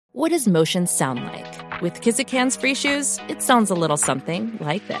What does motion sound like? With Kizik Hands Free Shoes, it sounds a little something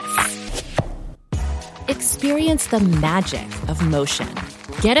like this. Experience the magic of motion.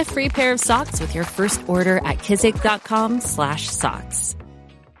 Get a free pair of socks with your first order at kizik.com/socks.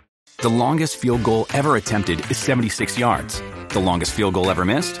 The longest field goal ever attempted is 76 yards. The longest field goal ever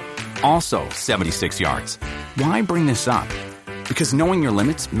missed? Also 76 yards. Why bring this up? Because knowing your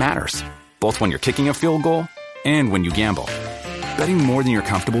limits matters, both when you're kicking a field goal and when you gamble. Betting more than you're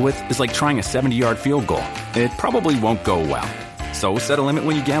comfortable with is like trying a 70-yard field goal. It probably won't go well. So set a limit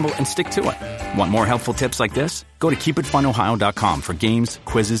when you gamble and stick to it. Want more helpful tips like this? Go to keepitfunohio.com for games,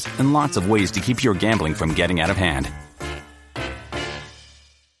 quizzes, and lots of ways to keep your gambling from getting out of hand.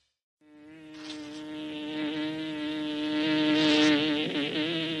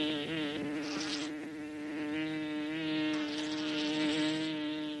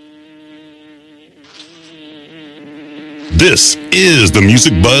 This is the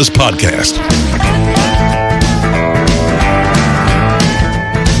Music Buzz Podcast.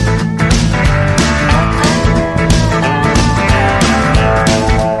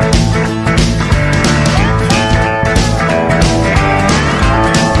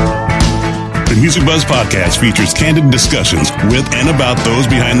 The Music Buzz Podcast features candid discussions with and about those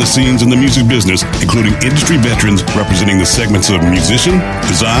behind the scenes in the music business, including industry veterans representing the segments of musician,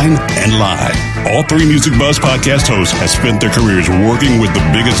 design, and live. All three Music Buzz Podcast hosts have spent their careers working with the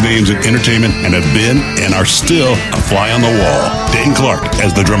biggest names in entertainment and have been and are still a fly on the wall. Dane Clark as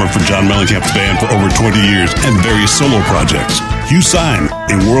the drummer for John Mellencamp's band for over 20 years and various solo projects. Hugh Syme,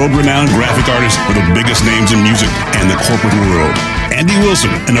 a world-renowned graphic artist for the biggest names in music and the corporate world. Andy Wilson,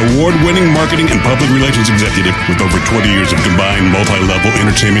 an award-winning marketing and public relations executive with over 20 years of combined multi-level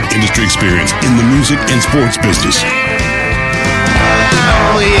entertainment industry experience in the music and sports business.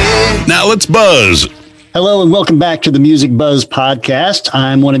 Now let's buzz. Hello and welcome back to the Music Buzz Podcast.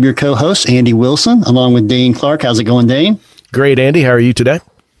 I'm one of your co-hosts, Andy Wilson, along with Dane Clark. How's it going, Dane? Great, Andy. How are you today?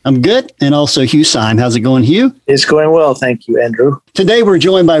 I'm good. And also Hugh Syme. How's it going, Hugh? It's going well. Thank you, Andrew. Today, we're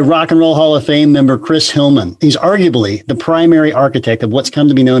joined by Rock and Roll Hall of Fame member Chris Hillman. He's arguably the primary architect of what's come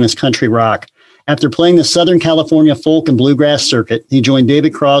to be known as country rock. After playing the Southern California folk and bluegrass circuit, he joined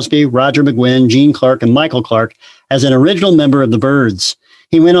David Crosby, Roger McGuinn, Gene Clark, and Michael Clark as an original member of the Byrds.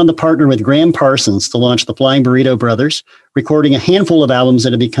 He went on to partner with Graham Parsons to launch the Flying Burrito Brothers, recording a handful of albums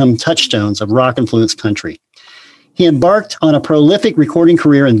that have become touchstones of rock-influenced country. He embarked on a prolific recording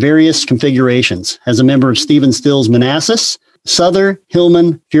career in various configurations as a member of Stephen Stills' Manassas, Souther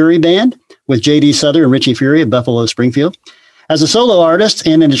Hillman Fury Band with J.D. Souther and Richie Fury of Buffalo Springfield, as a solo artist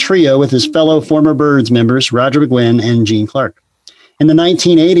and in a trio with his fellow former Byrds members, Roger McGuinn and Gene Clark. In the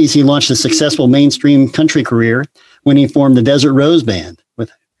 1980s, he launched a successful mainstream country career when he formed the Desert Rose Band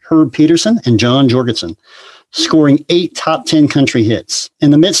with Herb Peterson and John Jorgensen, scoring 8 top 10 country hits.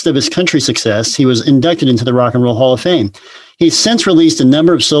 In the midst of his country success, he was inducted into the Rock and Roll Hall of Fame. He's since released a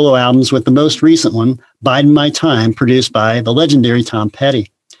number of solo albums, with the most recent one, Bidin' My Time, produced by the legendary Tom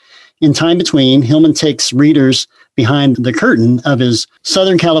Petty. In time between, Hillman takes readers behind the curtain of his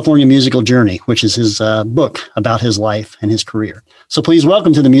Southern California musical journey, which is his book about his life and his career. So please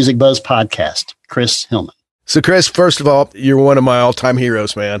welcome to the Music Buzz Podcast, Chris Hillman. So, Chris, first of all, you're one of my all-time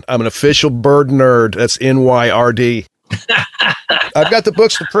heroes, man. I'm an official Byrd nerd. That's NYRD. I've got the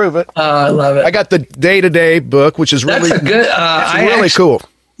books to prove it. I love it. I got the day-to-day book, which is really, That's a good, really cool.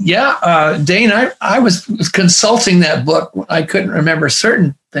 Yeah, Dane, I was consulting that book. I couldn't remember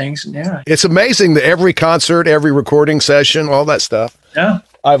certain things. Yeah, It's amazing that every concert, every recording session, all that stuff. yeah.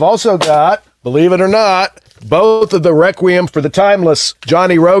 I've also got, believe it or not, both of the Requiem for the Timeless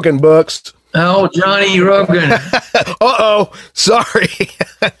Johnny Rogan books. Oh, Johnny Rogan. Sorry.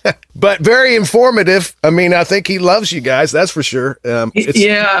 But very informative. I mean, I think he loves you guys. That's for sure. It's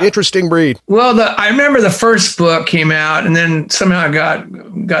an interesting breed. Well, I remember the first book came out, and then somehow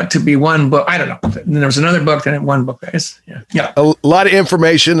it got to be one book. I don't know. And then there was another book, then one book. Yeah. A lot of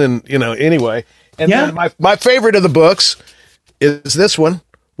information, and anyway. And then my favorite of the books is this one,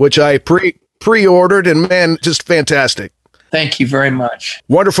 which I pre-ordered, and man, just fantastic. Thank you very much.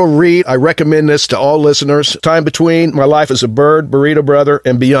 Wonderful read. I recommend this to all listeners. Time Between My Life as a Byrd, Burrito Brother,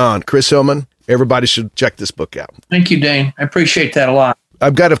 and Beyond. Chris Hillman. Everybody should check this book out. Thank you, Dane. I appreciate that a lot.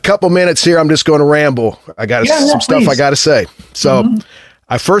 I've got a couple minutes here. I'm just going to ramble. I got some stuff I got to say. So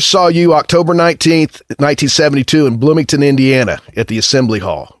I first saw you October 19th, 1972 in Bloomington, Indiana at the Assembly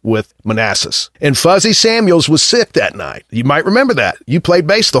Hall with Manassas. And Fuzzy Samuels was sick that night. You might remember that. You played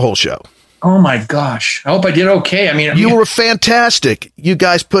bass the whole show. Oh my gosh. I hope I did okay. I mean, you were fantastic. You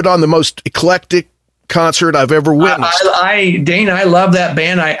guys put on the most eclectic concert I've ever witnessed. Dane, I love that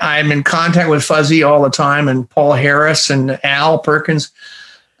band. I'm in contact with Fuzzy all the time, and Paul Harris and Al Perkins.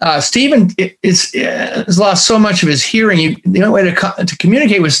 Stephen has lost so much of his hearing. The only way to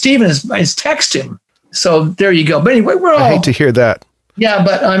communicate with Stephen is text him. So there you go. But anyway, I hate to hear that. Yeah,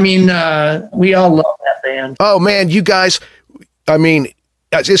 but I mean, we all love that band. Oh man, you guys, I mean,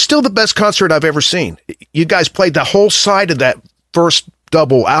 it's still the best concert I've ever seen. You guys played the whole side of that first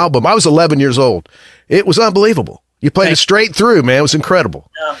double album. I was 11 years old. It was unbelievable. You played it straight through, man. It was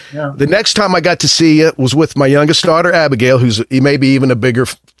incredible. Yeah. The next time I got to see you was with my youngest daughter, Abigail, who's maybe even a bigger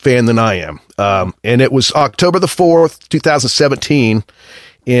fan than I am. And it was October the 4th, 2017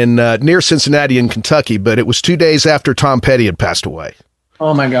 in near Cincinnati in Kentucky, but it was 2 days after Tom Petty had passed away.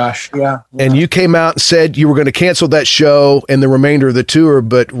 Oh my gosh. Yeah. And you came out and said you were going to cancel that show and the remainder of the tour,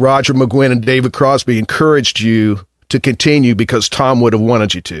 but Roger McGuinn and David Crosby encouraged you to continue because Tom would have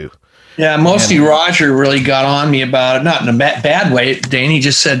wanted you to. Yeah, mostly Roger really got on me about it, not in a bad way, Dane. He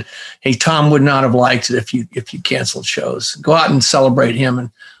just said, hey, Tom would not have liked it if you canceled shows. Go out and celebrate him. And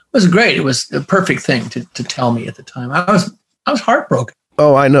it was great. It was the perfect thing to tell me at the time. I was heartbroken.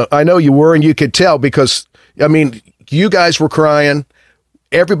 Oh, I know you were, and you could tell because, I mean, you guys were crying.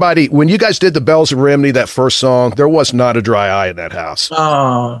 Everybody, when you guys did the Bells of Remedy, that first song, there was not a dry eye in that house.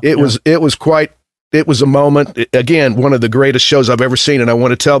 Oh, it was a moment, again, one of the greatest shows I've ever seen. And I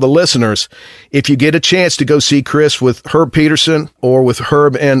want to tell the listeners, if you get a chance to go see Chris with Herb Peterson or with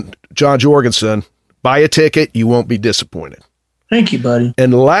Herb and John Jorgensen, buy a ticket. You won't be disappointed. Thank you, buddy.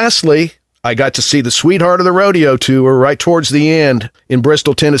 And lastly, I got to see the Sweetheart of the Rodeo tour right towards the end in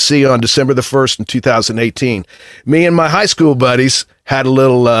Bristol, Tennessee on December the 1st in 2018. Me and my high school buddies had a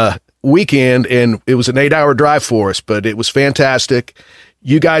little weekend, and it was an 8-hour drive for us, but it was fantastic.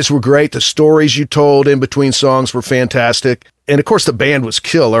 You guys were great. The stories you told in between songs were fantastic. And of course, the band was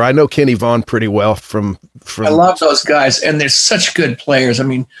killer. I know Kenny Vaughn pretty well from I love those guys, and they're such good players. I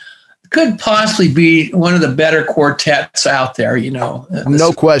mean, could possibly be one of the better quartets out there, you know.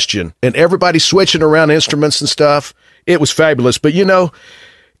 No question. And everybody switching around instruments and stuff. It was fabulous. But, you know,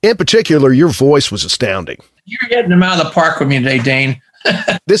 in particular, your voice was astounding. You're getting them out of the park with me today, Dane.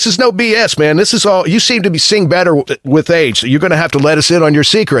 This is no BS, man. This is all, you seem to be sing better with age, so you're going to have to let us in on your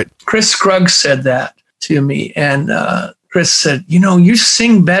secret. Chris Scruggs said that to me, and Chris said, you know, you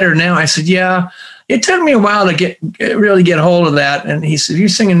sing better now. I said, yeah, it took me a while to really get hold of that. And he said, you're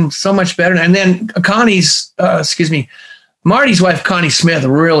singing so much better. And then Marty's wife, Connie Smith,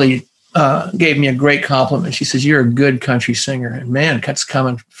 really gave me a great compliment. She says, you're a good country singer. And man, that's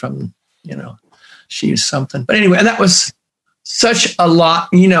coming from, you know, she's something. But anyway, that was such a lot.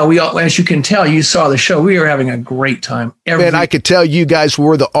 You know, we all, as you can tell, you saw the show. We were having a great time. And I could tell you guys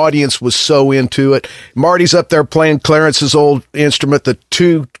were, the audience was so into it. Marty's up there playing Clarence's old instrument, the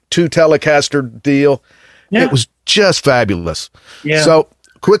two Telecaster deal. Yeah. It was just fabulous. Yeah. So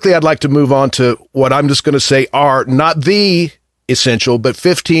quickly, I'd like to move on to what I'm just going to say are not the essential, but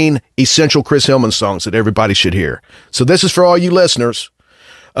 15 essential Chris Hillman songs that everybody should hear. So this is for all you listeners.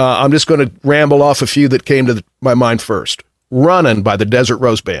 I'm just going to ramble off a few that came to my mind first. Runnin' by the Desert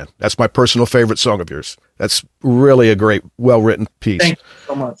Rose Band. That's my personal favorite song of yours. That's really a great, well-written piece. Thank you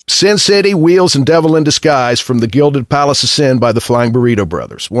so much. Sin City, Wheels, and Devil in Disguise from the Gilded Palace of Sin by the Flying Burrito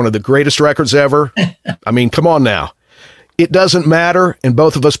Brothers. One of the greatest records ever. I mean, come on now. It Doesn't Matter, and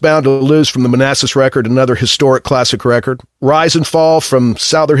Both of Us Bound to Lose from the Manassas record, another historic classic record. Rise and Fall from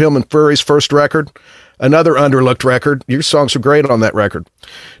Souther Hillman Furry's first record. Another underlooked record. Your songs are great on that record.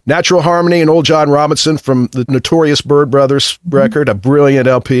 Natural Harmony and Old John Robinson from the Notorious Bird Brothers record, a brilliant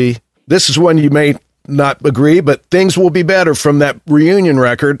LP. This is one you may not agree, but Things Will Be Better from that Reunion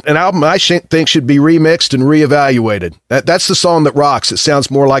record, an album I think should be remixed and reevaluated. That's the song that rocks. It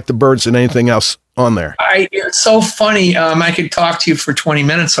sounds more like the Byrds than anything else on there. It's so funny. I could talk to you for 20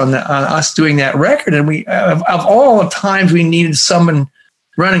 minutes on us doing that record, and we of all the times we needed someone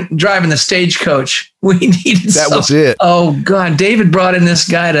driving the stagecoach. We needed that was it. Oh God, David brought in this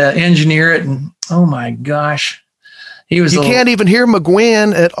guy to engineer it, and oh my gosh, he was. You can't even hear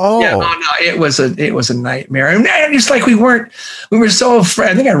McGuinn at all. Yeah, oh no, it was a nightmare. And just like we were so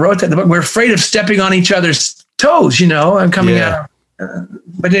afraid. I think I wrote that in the book. We're afraid of stepping on each other's toes, you know, and coming out.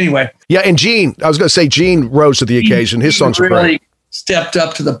 But anyway. Yeah, and Gene, I was going to say Gene rose to the occasion. His songs were really great. Stepped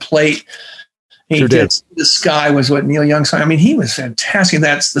up to the plate. He sure did. The Sky was what Neil Young sang. I mean, he was fantastic.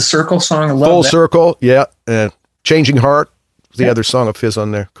 That's the Circle song. I love Full that. Circle, yeah. Changing Heart, the other song of his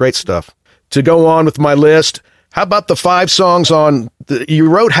on there. Great stuff. To go on with my list, how about the 5 songs on, you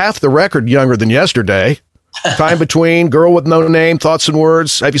wrote half the record Younger Than Yesterday. Time Between, Girl with No Name, Thoughts and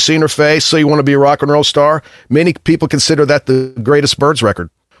Words, Have You Seen Her Face, So You Want to Be a Rock and Roll Star. Many people consider that the greatest Byrds record.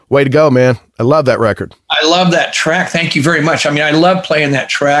 Way to go, man. I love that record. I love that track. Thank you very much. I mean, I love playing that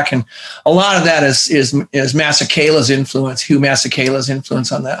track, and a lot of that is Masekela's influence, Hugh Masekela's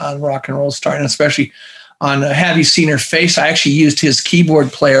influence on Rock and Roll Star, and especially on Have You Seen Her Face? I actually used his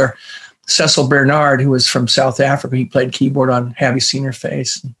keyboard player, Cecil Bernard, who was from South Africa. He played keyboard on Have You Seen Her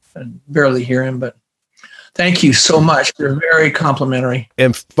Face? I barely hear him, but thank you so much. You're very complimentary.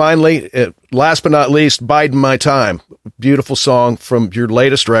 And finally, last but not least, Biding My Time. Beautiful song from your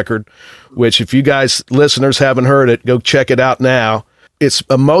latest record, which if you guys, listeners, haven't heard it, go check it out now. It's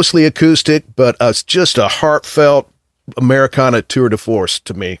a mostly acoustic, but it's just a heartfelt Americana tour de force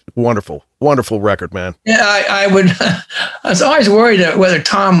to me. Wonderful, wonderful record, man. Yeah, I was always worried whether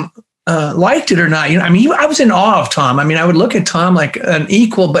Tom liked it or not. I mean, I was in awe of Tom. I mean, I would look at Tom like an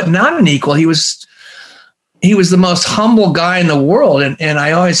equal, but not an equal. He was the most humble guy in the world. And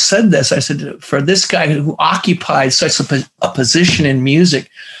I always said this. I said, for this guy who occupied such a position in music,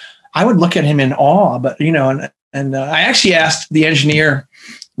 I would look at him in awe. But, and I actually asked the engineer,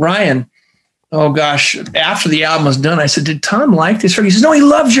 Ryan, oh gosh, after the album was done, I said, did Tom like this record? He says, no, he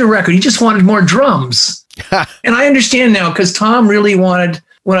loved your record. He just wanted more drums. And I understand now, because Tom really wanted,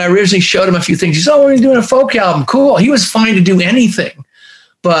 when I originally showed him a few things, he said, oh, we're doing a folk album. Cool. He was fine to do anything.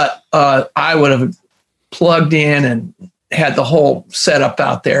 But I would have plugged in and had the whole setup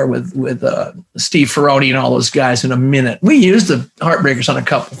out there with Steve Ferroni and all those guys in a minute. We used the Heartbreakers on a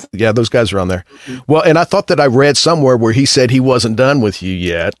couple. Yeah, those guys are on there. Well, and I thought that I read somewhere where he said he wasn't done with you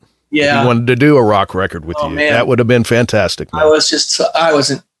yet. Yeah. He wanted to do a rock record with you. Man. That would have been fantastic, man. I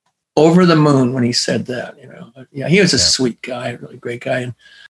was over the moon when he said that, But yeah, he was a sweet guy, a really great guy. And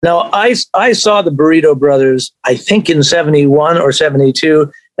now, I saw the Burrito Brothers, I think in 71 or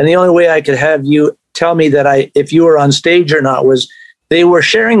 72, and the only way I could have you tell me that if you were on stage or not was they were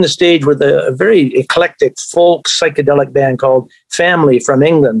sharing the stage with a very eclectic folk psychedelic band called Family from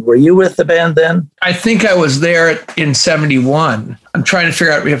England. Were you with the band then? I think I was there in 71. I'm trying to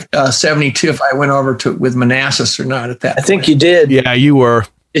figure out if 72, if I went over with Manassas or not at that point. I think you did. Yeah, you were.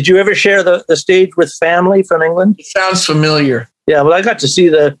 Did you ever share the stage with Family from England? It sounds familiar. Yeah, well, I got to see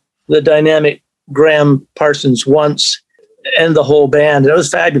the dynamic Graham Parsons once and the whole band. It was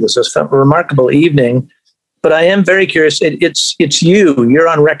fabulous. It was a remarkable evening. But I am very curious. It's you. You're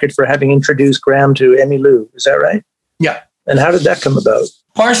on record for having introduced Graham to Emmylou. Is that right? Yeah. And how did that come about?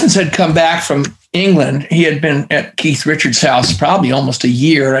 Parsons had come back from England. He had been at Keith Richards' house probably almost a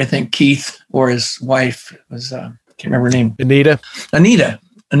year. I think Keith or his wife was, can't remember her name. Anita,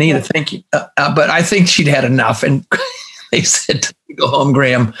 thank you. But I think she'd had enough. And they said, go home,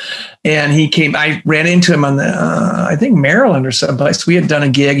 Graham. And he came. I ran into him on I think Maryland or someplace. We had done a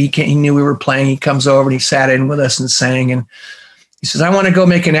gig. He knew we were playing. He comes over and he sat in with us and sang. And he says, I want to go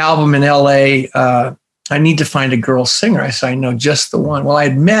make an album in L.A. I need to find a girl singer. I said, I know just the one. Well, I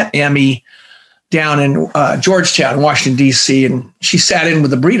had met Emmy down in Georgetown, Washington, D.C., and she sat in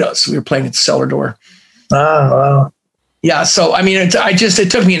with the Burritos. We were playing at the Cellar Door. Oh, wow. Yeah. So, I mean,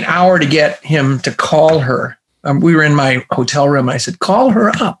 it took me an hour to get him to call her. We were in my hotel room. I said, call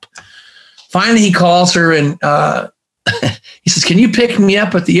her up. Finally, he calls her and he says, can you pick me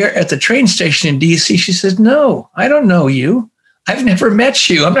up at the train station in D.C.? She says, no, I don't know you. I've never met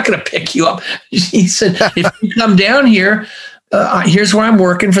you. I'm not going to pick you up. He said, if you come down here, here's where I'm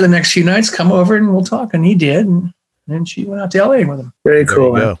working for the next few nights. Come over and we'll talk. And he did. And then she went out to L.A. with him. Very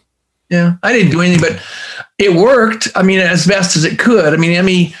cool. Yeah. I didn't do anything, but it worked. I mean, as best as it could. I mean,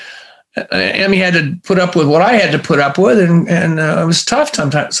 Emmy had to put up with what I had to put up with, and it was tough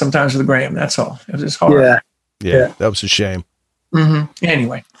sometimes with Graham. That's all. It was just hard. Yeah, that was a shame. Mm-hmm.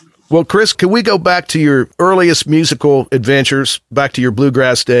 Anyway. Well, Chris, can we go back to your earliest musical adventures, back to your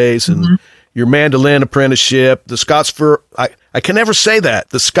bluegrass days and your mandolin apprenticeship, the Scottsville, I can never say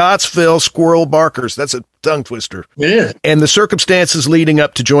that, the Scottsville Squirrel Barkers. That's a tongue twister. It is. And the circumstances leading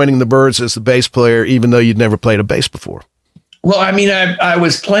up to joining the Byrds as the bass player, even though you'd never played a bass before. Well, I mean, I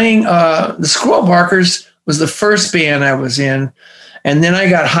was playing, the Squirrel Barkers was the first band I was in. And then I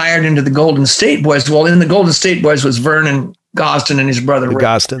got hired into the Golden State Boys. Well, in the Golden State Boys was Vernon Gosden and his brother. The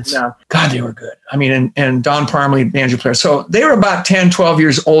Gostons. Yeah. God, they were good. I mean, and Don Parmley, banjo player. So they were about 10, 12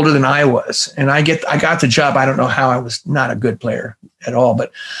 years older than I was. And I got the job. I don't know how. I was not a good player at all,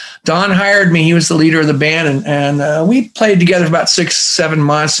 but Don hired me. He was the leader of the band. And we played together for about 6-7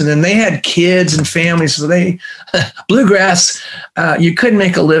 months. And then they had kids and families. So bluegrass, you couldn't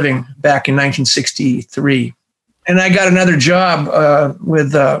make a living back in 1963. And I got another job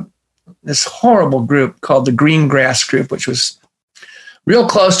with this horrible group called the Green Grass Group, which was real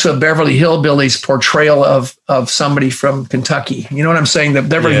close to a Beverly Hillbillies portrayal of somebody from Kentucky. You know what I'm saying? The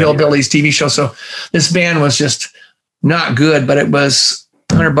Beverly Hillbillies TV show. So this band was just not good, but it was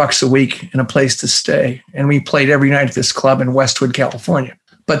 $100 a week and a place to stay. And we played every night at this club in Westwood, California.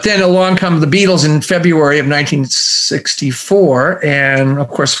 But then along come the Beatles in February of 1964. And of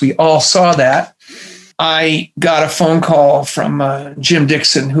course, we all saw that. I got a phone call from Jim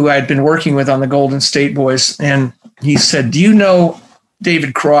Dixon, who I'd been working with on the Golden State Boys. And he said, do you know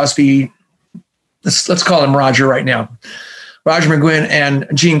David Crosby? Let's call him Roger right now. Roger McGuinn and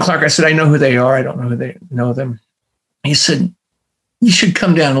Gene Clark. I said, I know who they are. I don't know who they know them. He said, you should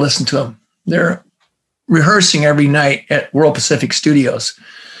come down and listen to them. They're rehearsing every night at World Pacific Studios.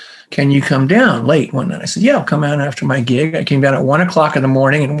 Can you come down late one night? I said, yeah, I'll come out after my gig. I came down at 1:00 in the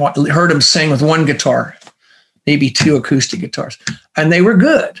morning and heard them sing with one guitar, maybe 2 acoustic guitars. And they were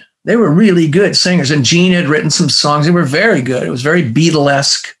good. They were really good singers. And Gene had written some songs. They were very good. It was very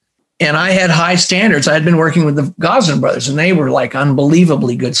Beatlesque. And I had high standards. I had been working with the Gosling brothers, and they were like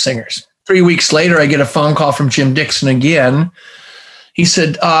unbelievably good singers. 3 weeks later, I get a phone call from Jim Dixon again. He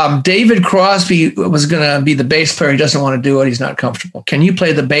said, David Crosby was going to be the bass player. He doesn't want to do it. He's not comfortable. Can you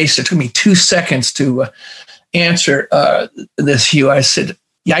play the bass? It took me 2 seconds to answer this, Hugh. I said,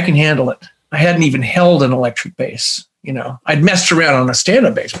 yeah, I can handle it. I hadn't even held an electric bass. You know, I'd messed around on a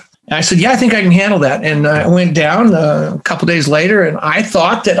stand-up bass. And I said, yeah, I think I can handle that. And I went down a couple days later, and I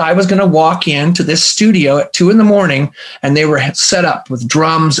thought that I was going to walk into this studio at 2 a.m, and they were set up with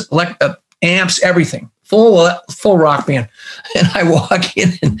drums, amps, everything, full rock band. And I walk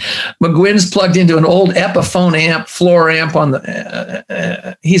in, and McGuinn's plugged into an old Epiphone amp, floor amp on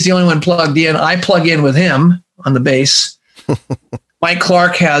the. He's the only one plugged in. I plug in with him on the bass. Mike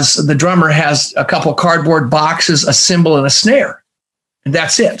Clark the drummer has a couple cardboard boxes, a cymbal, and a snare, and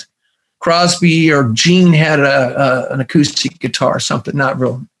that's it. Crosby or Gene had an acoustic guitar, something not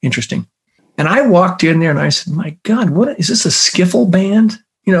real interesting. And I walked in there and I said, my God, what is this, a skiffle band?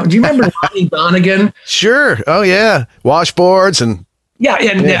 You know, do you remember Ronnie Donegan? Sure. Oh, yeah. Washboards and. Yeah.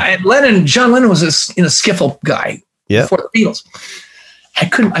 And John Lennon was a skiffle guy before the Beatles.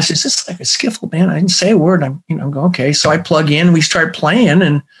 I said, is this like a skiffle band? I didn't say a word. I'm go, okay. So I plug in, we start playing,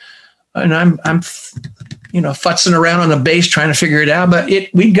 and I'm futzing around on the bass trying to figure it out. But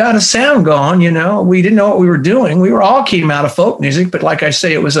we got a sound going, we didn't know what we were doing. We all came out of folk music, but like I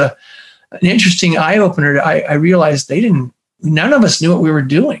say, it was an interesting eye opener. I realized none of us knew what we were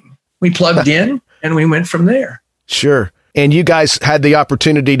doing. We plugged in and we went from there. Sure. And you guys had the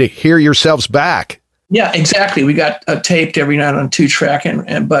opportunity to hear yourselves back. Yeah, exactly. We got taped every night on 2-track,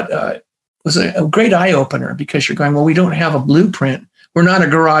 but it was a great eye opener, because you're going, well, we don't have a blueprint. We're not a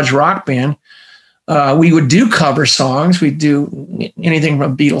garage rock band. We would do cover songs. We'd do anything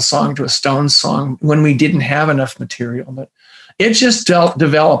from a Beatles song to a Stones song when we didn't have enough material. But it just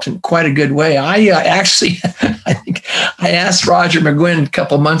developed in quite a good way. I think I asked Roger McGuinn a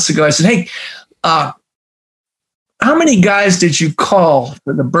couple months ago. I said, hey, how many guys did you call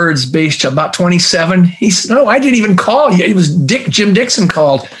for the Byrds bass job? About 27? He said, no, I didn't even call you. It was Jim Dixon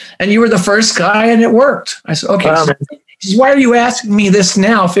called, and you were the first guy, and it worked. I said, okay. So he says, why are you asking me this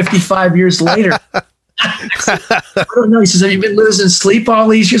now, 55 years later? I don't know. He says, have you been losing sleep all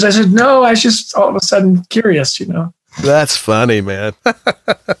these years? I said, no, I was just all of a sudden curious, That's funny, man.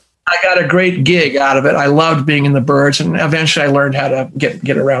 I got a great gig out of it. I loved being in the Byrds, and eventually I learned how to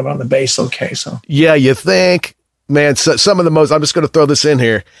get around on the bass okay. So yeah, you think, man, so some of the most, I'm just going to throw this in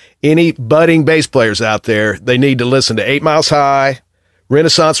here, any budding bass players out there, they need to listen to 8 Miles High,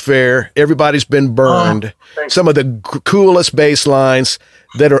 Renaissance Fair, Everybody's Been Burned, some of the coolest bass lines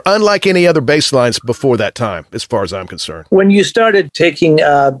that are unlike any other bass lines before that time, as far as I'm concerned. When you started taking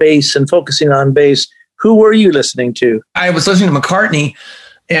bass and focusing on bass, who were you listening to? I was listening to McCartney,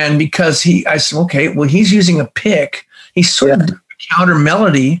 and because I said, okay, well, he's using a pick. He's sort of doing a counter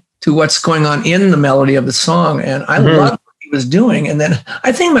melody to what's going on in the melody of the song. And I loved what he was doing. And then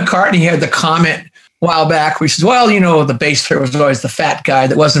I think McCartney had the comment a while back where he says, well, the bass player was always the fat guy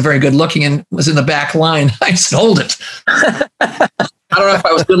that wasn't very good looking and was in the back line. I said, hold it. I don't know if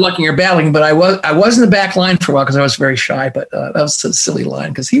I was good looking or bad looking, but I was in the back line for a while because I was very shy, but that was a silly line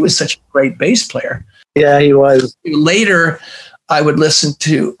because he was such a great bass player. Yeah, he was. Later, I would listen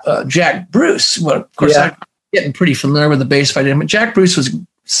to Jack Bruce. Well, of course, I'm getting pretty familiar with the bass fight, but Jack Bruce was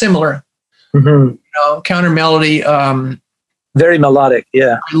similar, counter melody. Very melodic,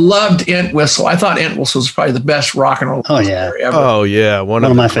 yeah. I loved Entwistle. I thought Entwistle was probably the best rock and roll player ever. Oh, yeah. One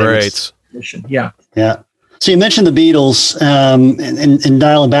of my favorites. Yeah. Yeah. So you mentioned the Beatles, and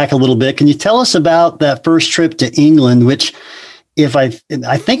dialing back a little bit. Can you tell us about that first trip to England, which I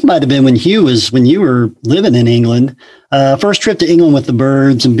think might have been when you were living in England, first trip to England with the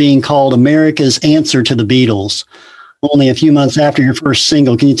Byrds and being called America's answer to the Beatles, only a few months after your first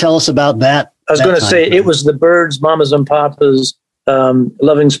single. Can you tell us about that? I was going to say it was the Byrds, Mamas and Papas,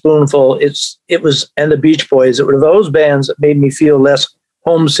 Loving Spoonful. It was, and the Beach Boys. It were those bands that made me feel less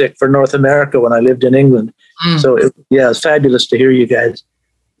homesick for North America when I lived in England. So it's fabulous to hear you guys.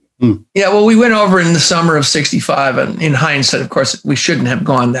 Yeah, well, we went over in the summer of '65, and in hindsight, of course, we shouldn't have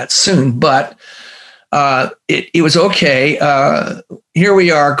gone that soon, but it was okay. Here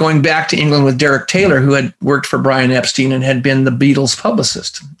we are going back to England with Derek Taylor, who had worked for Brian Epstein and had been the Beatles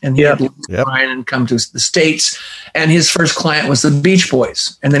publicist. And he had left Brian and come to the States. And his first client was the Beach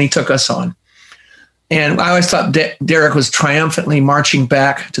Boys. And then he took us on. And I always thought Derek was triumphantly marching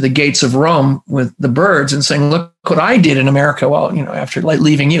back to the gates of Rome with the Byrds and saying, look what I did in America. Well, after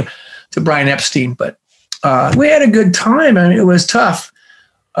leaving you, to Brian Epstein. But we had a good time. I mean, it was tough.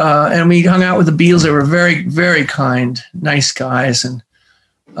 And we hung out with the Beatles. They were very, very kind, nice guys. And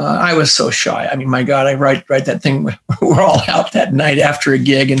I was so shy. I mean, my God, I write that thing. We're all out that night after a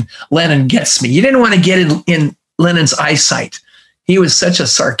gig, and Lennon gets me. You didn't want to get in Lennon's eyesight. He was such a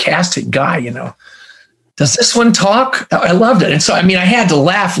sarcastic guy, Does this one talk? I loved it. And so, I mean, I had to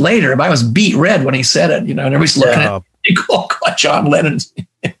laugh later, but I was beat red when he said it, and everybody's looking at me, oh, God, John Lennon.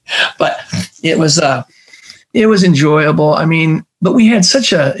 But it was enjoyable. I mean, but we had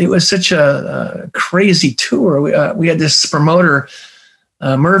such a crazy tour. We had this promoter,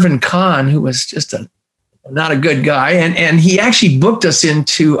 Mervyn Kahn, who was just not a good guy. And he actually booked us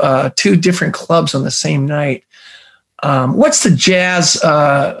into 2 different clubs on the same night. What's the jazz?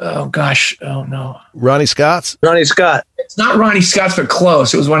 Oh no. Ronnie Scott's? Ronnie Scott. It's not Ronnie Scott's, but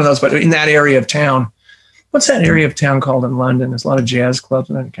close. It was one of those, but in that area of town. What's that area of town called in London? There's a lot of jazz clubs,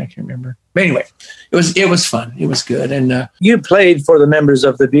 and I can't remember. But anyway, it was fun. It was good. And you played for the members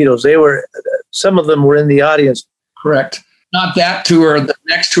of the Beatles. Some of them were in the audience. Correct. Not that tour. The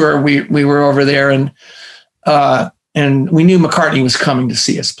next tour, we were over there, and we knew McCartney was coming to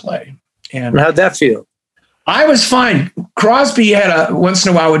see us play. And how'd that feel? I was fine. Crosby once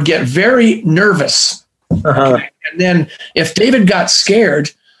in a while would get very nervous. And then if David got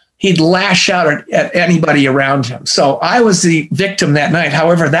scared, he'd lash out at anybody around him. So I was the victim that night.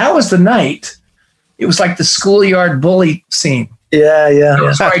 However, that was the night. It was like the schoolyard bully scene.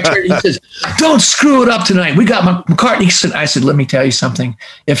 Yeah. So he says, don't screw it up tonight. We got McCartney. I said, let me tell you something.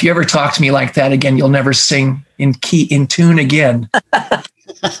 If you ever talk to me like that again, you'll never sing in tune again.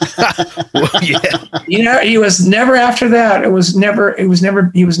 Well, yeah. He was never after that. He was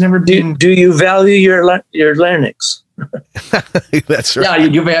never being. Do you value your larynx? That's right. Yeah,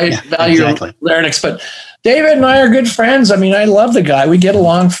 you value exactly. your larynx. But David and I are good friends. I mean, I love the guy. We get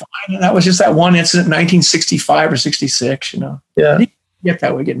along fine. And that was just that one incident in 1965 or 66, Yeah. You get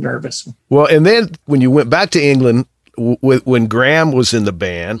that way, get nervous. Well, and then when you went back to England, when Graham was in the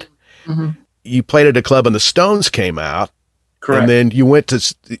band, you played at a club and the Stones came out. Correct. And then you went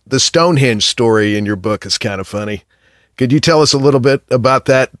to the Stonehenge story in your book is kind of funny. Could you tell us a little bit about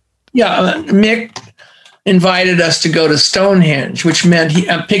that? Yeah, Mick invited us to go to Stonehenge, which meant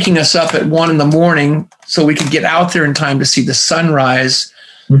picking us up at 1 a.m. so we could get out there in time to see the sunrise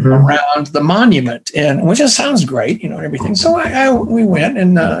around the monument, and which just sounds great, and everything. So we went,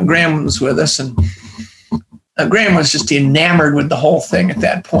 and Graham was with us, and Graham was just enamored with the whole thing at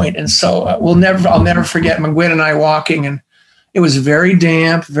that point. And so I'll never forget McGuinn and I walking, and it was very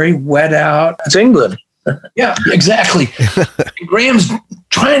damp, very wet out. It's England. Yeah, exactly. Graham's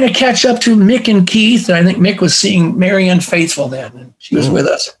trying to catch up to Mick and Keith, and I think Mick was seeing Marianne Faithfull then, and she was with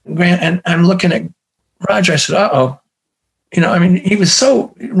us. And I'm looking at Roger. I said, "Uh-oh." He was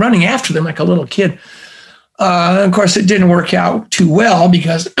so running after them like a little kid. Of course, it didn't work out too well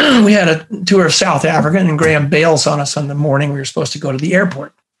because we had a tour of South Africa, and Graham bails on us on the morning we were supposed to go to the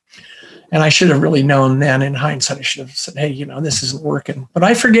airport. And I should have really known then. In hindsight, I should have said, "Hey, this isn't working." But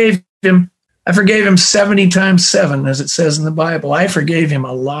I forgave him. I forgave him 70 times 7, as it says in the Bible. I forgave him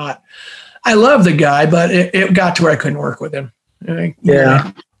a lot. I love the guy, but it got to where I couldn't work with him.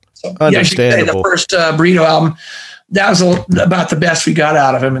 Yeah. So, understandable. The first Burrito album, that was about the best we got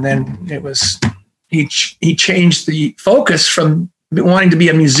out of him. And then it was, he changed the focus from wanting to be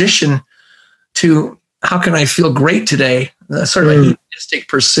a musician to how can I feel great today? Sort of a hedonistic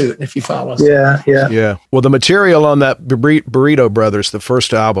pursuit, if you follow us. Yeah. Well, the material on that Burrito Brothers, the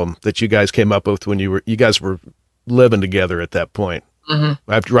first album that you guys came up with when you guys were living together at that point,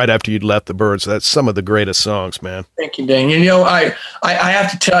 right after you'd left the Byrds, that's some of the greatest songs, man. Thank you, Dane. I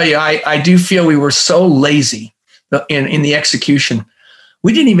have to tell you, I do feel we were so lazy in the execution.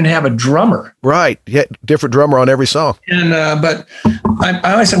 We didn't even have a drummer. Right. Yeah, different drummer on every song. And but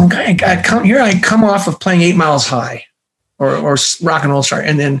I always said, I come off of playing 8 Miles High or Rock and Roll Star,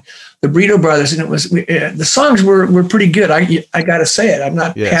 and then the Burrito Brothers, and it was the songs were pretty good. I got to say it. I'm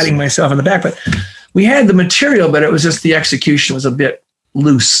not patting myself on the back, but we had the material, but it was just the execution was a bit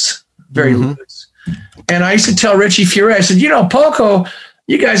loose, very loose. And I used to tell Richie Furay, I said, Poco,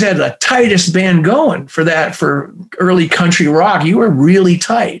 you guys had the tightest band going for early country rock. You were really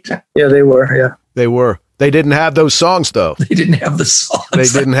tight. Yeah, they were. Yeah, they were. They didn't have those songs, though. They didn't have the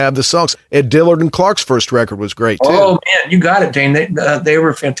songs. Ed Dillard and Clark's first record was great, too. Oh, man, you got it, Dane. They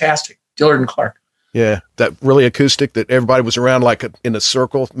were fantastic. Dillard and Clark. Yeah, that really acoustic that everybody was around like in a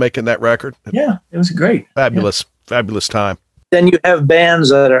circle making that record. Yeah, it was great. Fabulous time. Then you have bands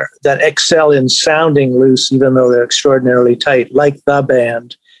that excel in sounding loose, even though they're extraordinarily tight, like The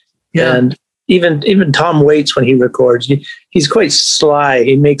Band. Yeah. And even Tom Waits, when he records, he's quite sly.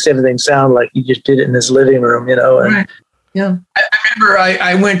 He makes everything sound like he just did it in his living room, And, right. Yeah. I remember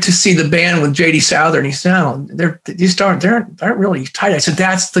I went to see The Band with J.D. Souther, and he said, they aren't really tight. I said,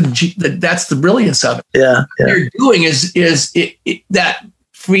 that's the brilliance of it. Yeah. What they're doing is that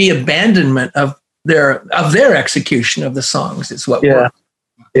free abandonment of their execution of the songs is what worked.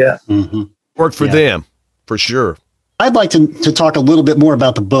 Yeah. Mm-hmm. Worked for them, for sure. I'd like to talk a little bit more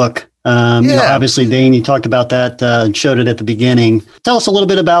about the book. Obviously, Dane, you talked about that and showed it at the beginning. Tell us a little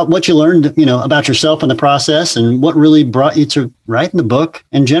bit about what you learned, about yourself in the process and what really brought you to writing the book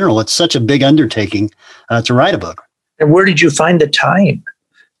in general. It's such a big undertaking to write a book. And where did you find the time?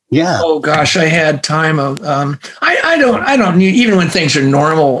 Yeah. Oh gosh, I had time of. I don't need, even when things are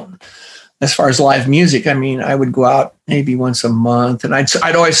normal. As far as live music, I mean, I would go out maybe once a month, and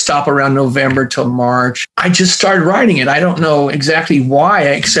I'd always stop around November till March. I just started writing it. I don't know exactly why,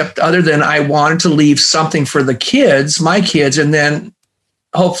 except other than I wanted to leave something for the kids, my kids, and then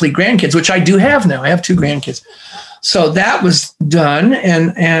hopefully grandkids, which I do have now. I have 2 grandkids. So that was done,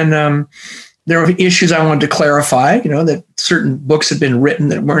 and there were issues I wanted to clarify, that certain books had been written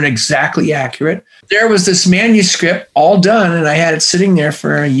that weren't exactly accurate. There was this manuscript all done, and I had it sitting there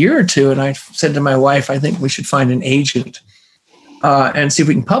for a year or 2. And I said to my wife, I think we should find an agent and see if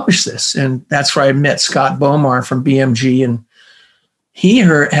we can publish this. And that's where I met Scott Bomar from BMG. And he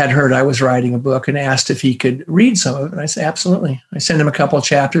had heard I was writing a book and asked if he could read some of it. And I said, absolutely. I sent him a couple of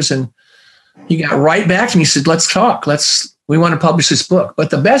chapters, and he got right back to me. He said, let's talk. We want to publish this book. But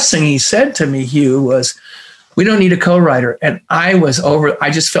the best thing he said to me, Hugh, was, we don't need a co-writer. And I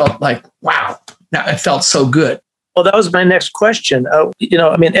just felt like, wow, now it felt so good. Well, that was my next question.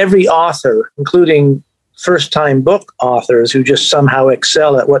 Every author, including first-time book authors who just somehow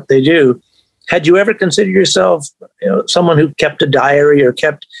excel at what they do, had you ever considered yourself someone who kept a diary or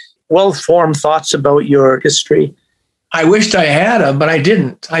kept well-formed thoughts about your history? I wished I had, but I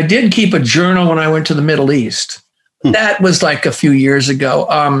didn't. I did keep a journal when I went to the Middle East. That was like a few years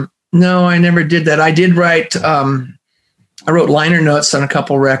ago. No, I never did that. I did write, I wrote liner notes on a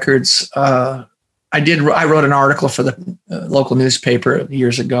couple records. I wrote an article for the local newspaper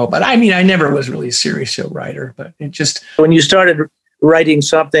years ago, but I mean, I never was really a serious writer, but it just. When you started writing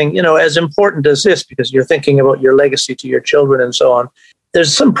something, as important as this, because you're thinking about your legacy to your children and so on,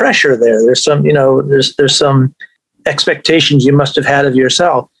 there's some pressure there. There's some, there's some expectations you must have had of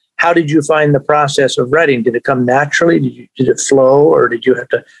yourself. How did you find the process of writing? Did it come naturally? Did it flow, or did you have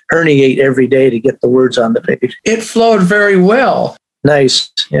to herniate every day to get the words on the page? It flowed very well.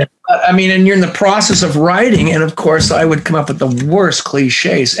 Nice. Yeah. I mean, and you're in the process of writing, and of course, I would come up with the worst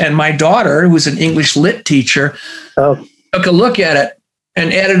cliches. And my daughter, who's an English lit teacher, took a look at it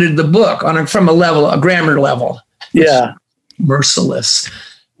and edited the book from a grammar level. Yeah. Merciless.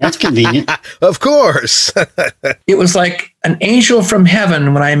 That's convenient. Of course. It was like an angel from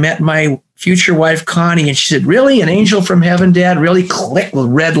heaven when I met my future wife, Connie, and she said, really? An angel from heaven, Dad? Really? Click. The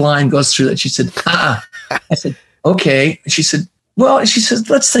red line goes through that. She said, I said, okay. She said,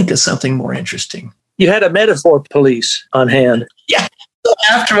 let's think of something more interesting. You had a metaphor police on hand. Yeah. So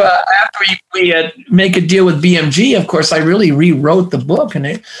after we had make a deal with BMG, of course, I really rewrote the book, and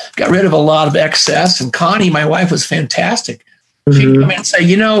it got rid of a lot of excess. And Connie, my wife, was fantastic. She'd come in and say,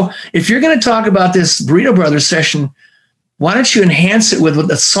 if you're going to talk about this Burrito Brothers session, why don't you enhance it with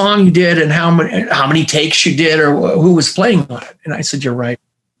the song you did and how many takes you did or who was playing on it? And I said, you're right.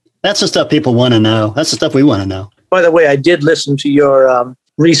 That's the stuff people want to know. That's the stuff we want to know. By the way, I did listen to your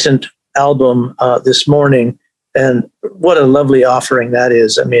recent album this morning, and what a lovely offering that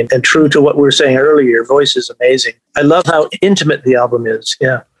is. I mean, and true to what we were saying earlier, your voice is amazing. I love how intimate the album is.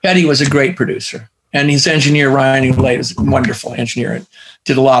 Yeah. Eddie was a great producer. And his engineer, Ryan Ublade, is a wonderful engineer and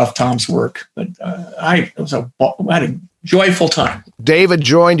did a lot of Tom's work. But I had a joyful time. David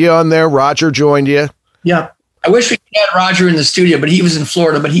joined you on there. Roger joined you. Yeah. I wish we could have Roger in the studio, but he was in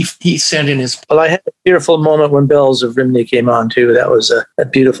Florida, but he sent in his. Well, I had a tearful moment when Bells of Rimney came on, too. That was a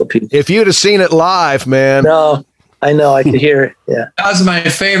beautiful piece. If you'd have seen it live, man. No. I know, I could hear it. Yeah. That was my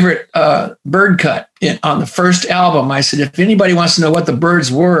favorite bird cut on the first album. I said, if anybody wants to know what the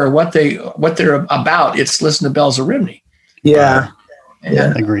Byrds were or what they're about, it's listen to Bells of Rhymney. Yeah.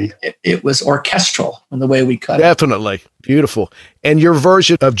 Yeah, I agree. It was orchestral in the way we cut Definitely. it. Beautiful. And your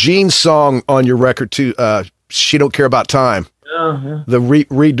version of Gene's song on your record too, She Don't Care About Time. Uh-huh. The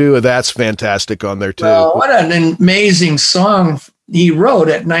redo of that's fantastic on there too. Well, what an amazing song he wrote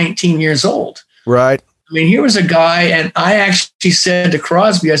at 19 years old. Right. I mean, here was a guy, and I actually said to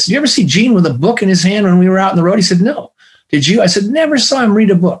Crosby, I said, you ever see Gene with a book in his hand when we were out on the road? He said, no. Did you? I said, never saw him read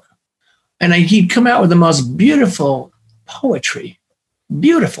a book. And he'd come out with the most beautiful poetry.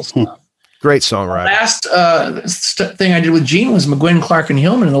 Beautiful stuff. Great songwriter. Last thing I did with Gene was McGuinn, Clark, and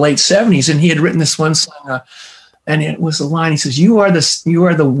Hillman in the late 70s, and he had written this one song, and it was a line. He says, "You are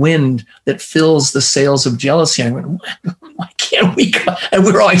the wind that fills the sails of jealousy." I went, "Why can't we?" And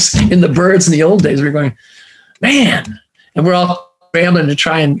we were always in the Byrds in the old days. We were going, man, and we're all scrambling to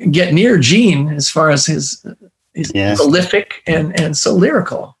try and get near Gene as far as his prolific and so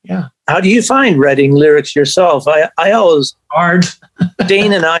lyrical. Yeah. How do you find writing lyrics yourself? I always hard.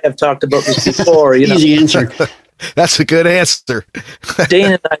 Dane and I have talked about this before. Easy answer. That's a good answer.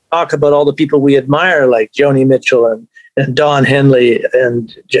 Dane and I talk about all the people we admire, like Joni Mitchell and Don Henley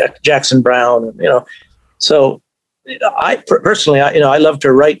and Jackson Browne, and So, I personally, I love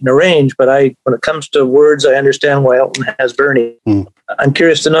to write and arrange, but when it comes to words, I understand why Elton has Bernie. I'm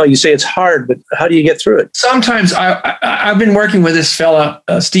curious to know. You say it's hard, but how do you get through it? Sometimes I've been working with this fella,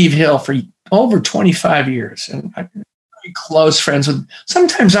 Steve Hill, for over 25 years, and I'm very close friends with.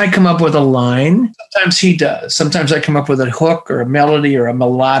 Sometimes I come up with a line. Sometimes he does. Sometimes I come up with a hook or a melody or a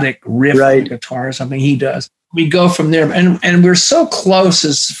melodic riff on the guitar or something. He does. We go from there, and we're so close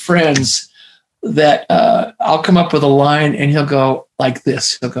as friends that I'll come up with a line, and he'll go like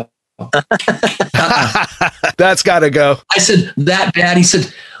this. He'll go. That's got to go. I said, that bad? He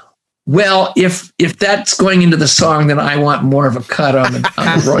said, well, if that's going into the song, then I want more of a cut on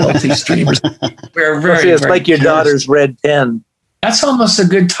the royalty streamers. It's like your daughter's Red Pen. That's almost a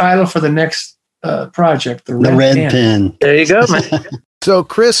good title for the next project, the Red Pen. There you go, man. So,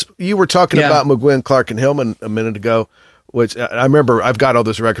 Chris, you were talking about McGuinn, Clark, and Hillman a minute ago, which I remember I've got all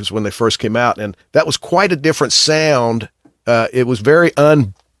those records when they first came out, and that was quite a different sound. It was very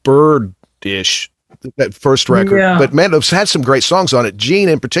Bird-ish, that first record, but man, it's had some great songs on it. Gene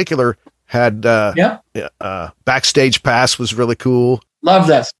in particular had Backstage Pass was really cool. Love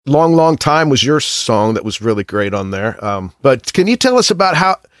that. Long Time was your song that was really great on there. But can you tell us about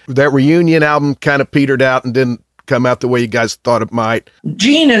how that reunion album kind of petered out and didn't come out the way you guys thought it might?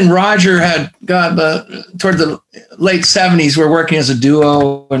 Gene and Roger had got toward the late 70s, were working as a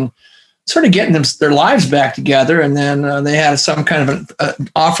duo and sort of getting their lives back together. And then they had some kind of an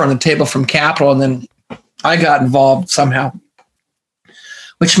offer on the table from Capitol. And then I got involved somehow,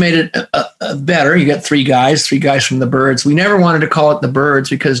 which made it better. You got three guys from the Byrds. We never wanted to call it the Byrds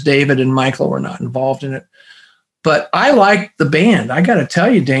because David and Michael were not involved in it. But I liked the band. I got to tell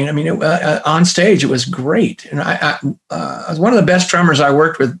you, Dane, I mean, on stage, it was great. And I was one of the best drummers I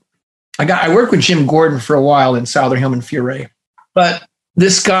worked with. I worked with Jim Gordon for a while in Souther Hillman Furay. But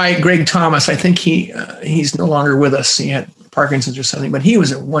this guy, Greg Thomas, I think he's no longer with us. He had Parkinson's or something, but he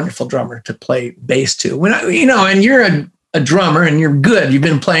was a wonderful drummer to play bass to. And you're a drummer and you're good. You've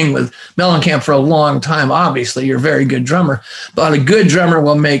been playing with Mellencamp for a long time. Obviously, you're a very good drummer. But a good drummer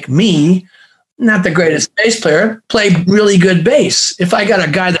will make me, not the greatest bass player, play really good bass. If I got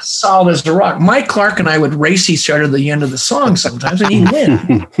a guy that's solid as a rock, Mike Clark and I would race each other at the end of the song sometimes, and he'd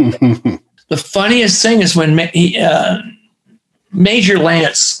win. The funniest thing is when Major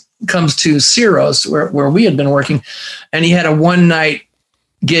Lance comes to Ciro's, where we had been working, and he had a one-night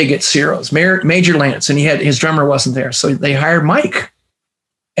gig at Ciro's, Major Lance, and his drummer wasn't there. So they hired Mike.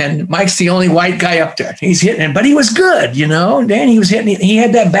 And Mike's the only white guy up there. He's hitting, but he was good, Dan, he was hitting, he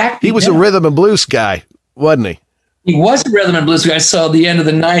had that backbeat. He was a rhythm and blues guy, wasn't he? He was a rhythm and blues guy. So at the end of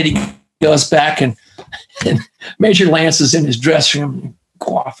the night, he goes back and Major Lance is in his dressing room,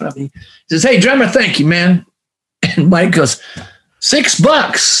 coughing up. He says, "Hey, drummer, thank you, man." And Mike goes,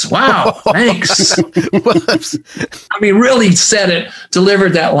 $6. Wow, thanks. I mean, really said it,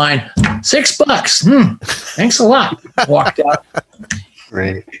 delivered that line. $6. Thanks a lot. Walked out.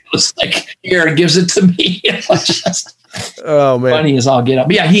 Great. It was like, here, gives it to me. It was just funny as all get up.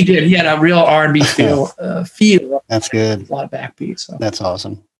 But yeah, he did. He had a real R&B feel. That's good. A lot of backbeat. So. That's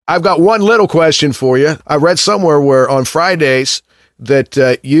awesome. I've got one little question for you. I read somewhere where on Fridays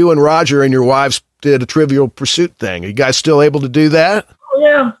that you and Roger and your wives did a Trivial Pursuit thing. Are you guys still able to do that? Oh,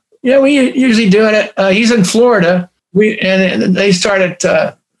 yeah. Yeah, we usually do it. He's in Florida. And they start at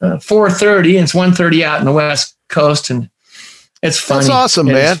 4:30, and it's 1:30 out in the West Coast, and it's funny. That's awesome,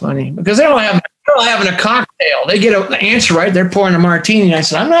 man. It's funny because they're all having a cocktail. They get the answer right. They're pouring a martini. And I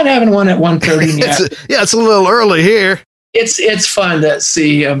said, I'm not having one at 1:30. It's a little early here. It's fun to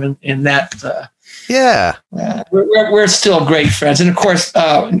see them in that. We're still great friends, and of course,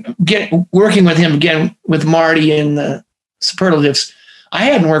 working with him again with Marty in the Superlatives. I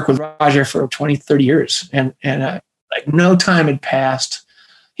hadn't worked with Roger for 20, 30 years, and like no time had passed.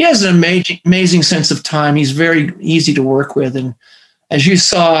 He has an amazing sense of time. He's very easy to work with, and as you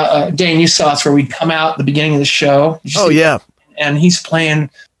saw, Dane, you saw us where we'd come out at the beginning of the show. And he's playing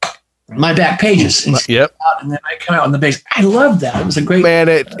My Back Pages. And then I come out on the bass. I loved that. It was a great... Man,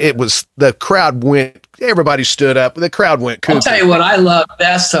 it was... The crowd went... Everybody stood up. The crowd went cuckoo. I'll tell you what I loved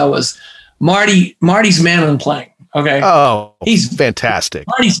best was Marty's mandolin playing. Okay. Oh, he's fantastic.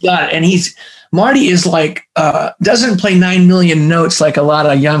 Marty's got it. And Marty is like, doesn't play 9 million notes like a lot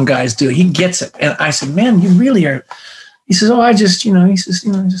of young guys do. He gets it. And I said, man, you really are... He says, just...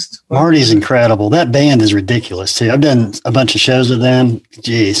 Marty's incredible. That band is ridiculous, too. I've done a bunch of shows with them.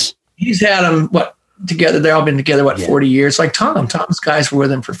 Jeez. He's had them, together? They've all been together, 40 years? Like Tom. Tom's guys were with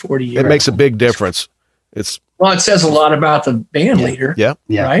him for 40 years. It makes a big difference. It says a lot about the band leader. Yeah.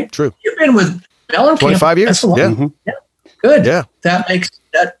 Right? True. You've been with Mellencamp 25 years. That's a lot. Yeah. Mm-hmm. Yeah. Good. Yeah. That makes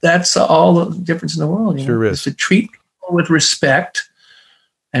that's all the difference in the world. Sure is. To treat people with respect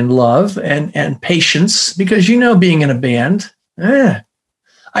and love and patience, because being in a band,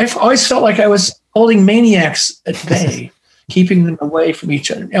 I've always felt like I was holding maniacs at bay, keeping them away from each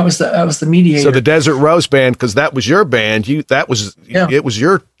other. I was the mediator. So the Desert Rose Band, because that was your band, it was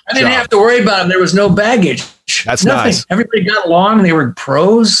your I didn't have to worry about them. There was no baggage. That's nothing. Nice. Everybody got along, and they were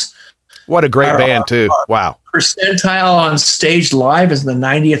pros. What a great band, too. Wow. Percentile on stage live is the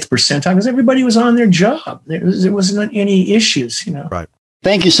 90th percentile because everybody was on their job. There wasn't any issues, Right.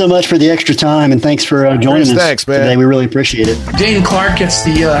 Thank you so much for the extra time, and thanks for joining us today. We really appreciate it. Dane Clark gets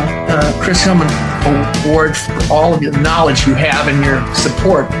the Chris Hillman Award for all of the knowledge you have and your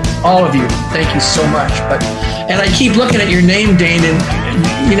support. All of you. Thank you so much. And I keep looking at your name, Dane, and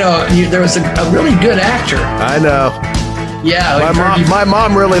there was a really good actor. I know. Yeah. My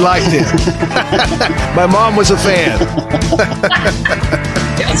mom really liked him. My mom was a fan.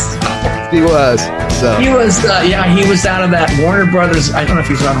 Yes. He was. So. He was, he was out of that Warner Brothers. I don't know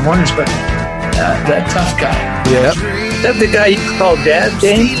if he was on Warner's, but that tough guy. Yeah. Is that the guy you call Dad,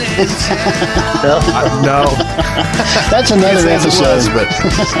 Dane? No. That's another episode. But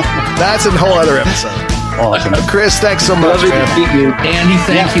that's a whole other episode. Awesome. Chris, thanks so much. Lovely to meet you. Andy,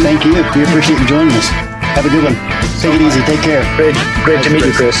 thank you. Thank you. We appreciate you joining us. Have a good one. Take it easy. Take care. Great to meet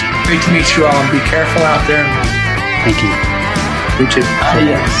you, Chris. Great to meet you all. And be careful out there. Thank you. You too.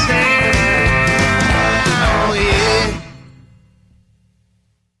 Yes.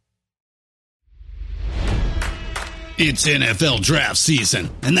 It's NFL draft season,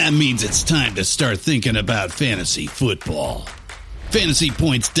 and that means it's time to start thinking about fantasy football.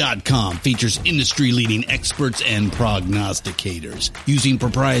 FantasyPoints.com features industry-leading experts and prognosticators using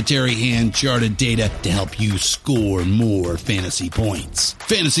proprietary hand-charted data to help you score more fantasy points.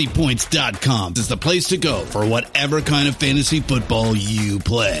 FantasyPoints.com is the place to go for whatever kind of fantasy football you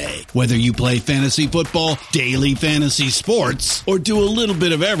play. Whether you play fantasy football, daily fantasy sports, or do a little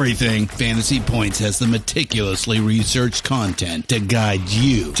bit of everything, Fantasy Points has the meticulously researched content to guide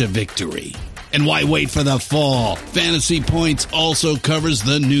you to victory. And why wait for the fall? Fantasy Points also covers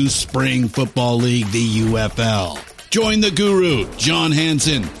the new spring football league, the UFL. Join the guru, John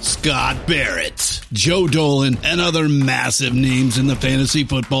Hansen, Scott Barrett, Joe Dolan, and other massive names in the fantasy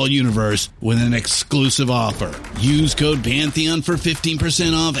football universe with an exclusive offer. Use code Pantheon for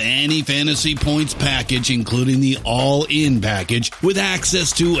 15% off any Fantasy Points package, including the all-in package, with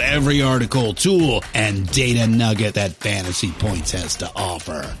access to every article, tool, and data nugget that Fantasy Points has to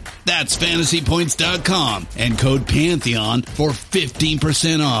offer. That's FantasyPoints.com and code Pantheon for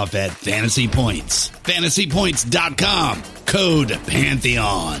 15% off at Fantasy Points. FantasyPoints.com. Code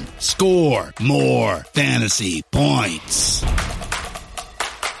Pantheon. Score more fantasy points.